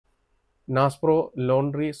Naspro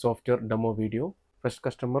laundry software demo video. First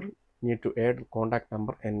customer need to add contact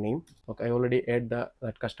number and name. Okay, I already add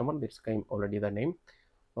that customer. This came already the name.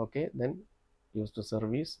 Okay, then use the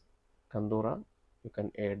service Kandura. You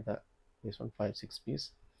can add this one 5-6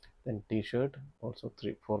 piece. Then t-shirt also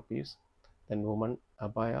 3-4 piece. Then woman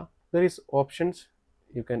abaya. There is options.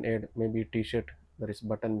 You can add maybe t-shirt. There is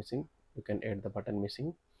button missing. You can add the button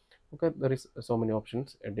missing. Okay, there is so many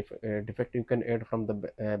options. A defect you can add from the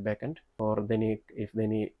backend, or they need, if they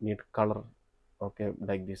need color, okay,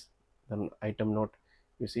 like this. Then item note,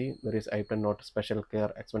 you see there is item note special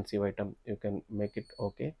care expensive item, you can make it.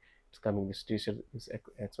 Okay, it's coming, this t-shirt is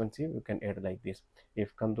expensive, you can add like this.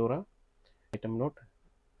 If Kandura item note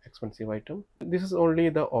expensive item, this is only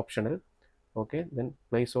the optional. Okay, then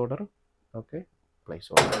place order. Okay, place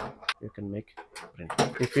order, you can make print.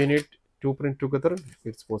 If you need to print together,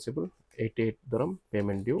 it's possible. 88 dirham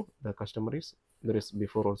payment due, the customer is, there is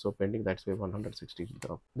before also pending, that's why 160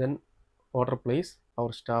 dirham. Then order place,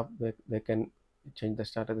 our staff, they can change the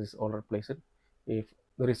status, is order placed. If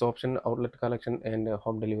there is option outlet collection and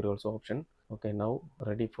home delivery also option. Okay, now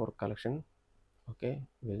ready for collection. Okay,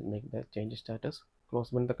 we'll make the change status.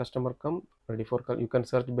 Close when the customer come, ready for call. You can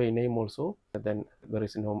search by name also. Then there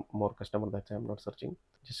is no more customer, that I am not searching.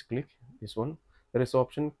 Just click this one. There is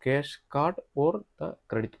option cash card or the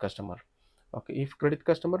credit customer. Okay, if credit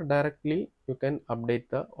customer, directly you can update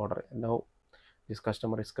the order. Now this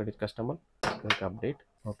customer is credit customer, click update.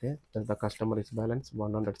 Okay, then the customer is balance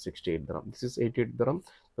 168 dirham. This is 88 dirham.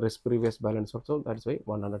 There is previous balance also, that's why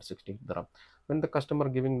 168 dirham. When the customer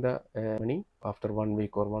giving the money after 1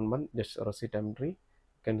 week or 1 month, just receipt entry,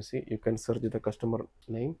 you can see, you can search the customer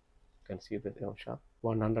name, you can see the shop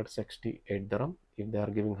 168 dirham. If they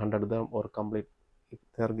are giving 100 dirham or complete, if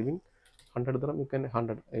they are giving 100 dirham, you can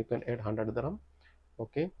add 100 dirham.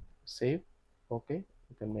 Okay, save. Okay,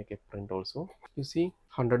 you can make a print also. You see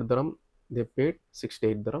 100 dirham they paid,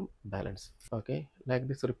 68 dirham balance. Okay, like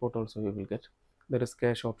this report also you will get. There is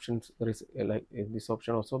cash options, there is like this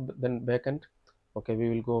option also. Then backend. Okay, we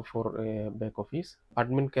will go for back office.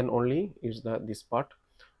 Admin can only use this part.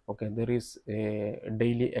 Okay, there is a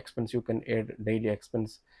daily expense, you can add daily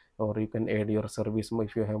expense, or you can add your service.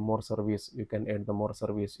 If you have more service, you can add the more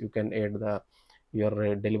service. You can add the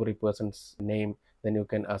your delivery person's name, then you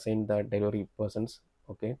can assign the delivery persons.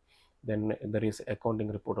 Okay, then there is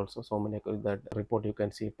accounting report also. So many that report you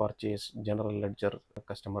can see: purchase, general ledger,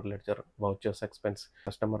 customer ledger, vouchers, expense,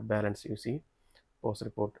 customer balance. You see post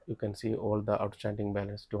report, you can see all the outstanding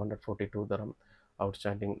balance, 242 dirham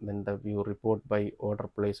outstanding. Then the view report by order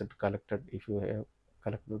placed collected. If you have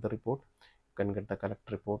collected the report, you can get the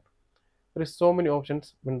collect report. There is so many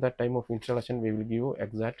options. When the time of installation, we will give you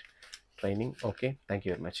exact training. Okay, thank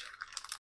you very much.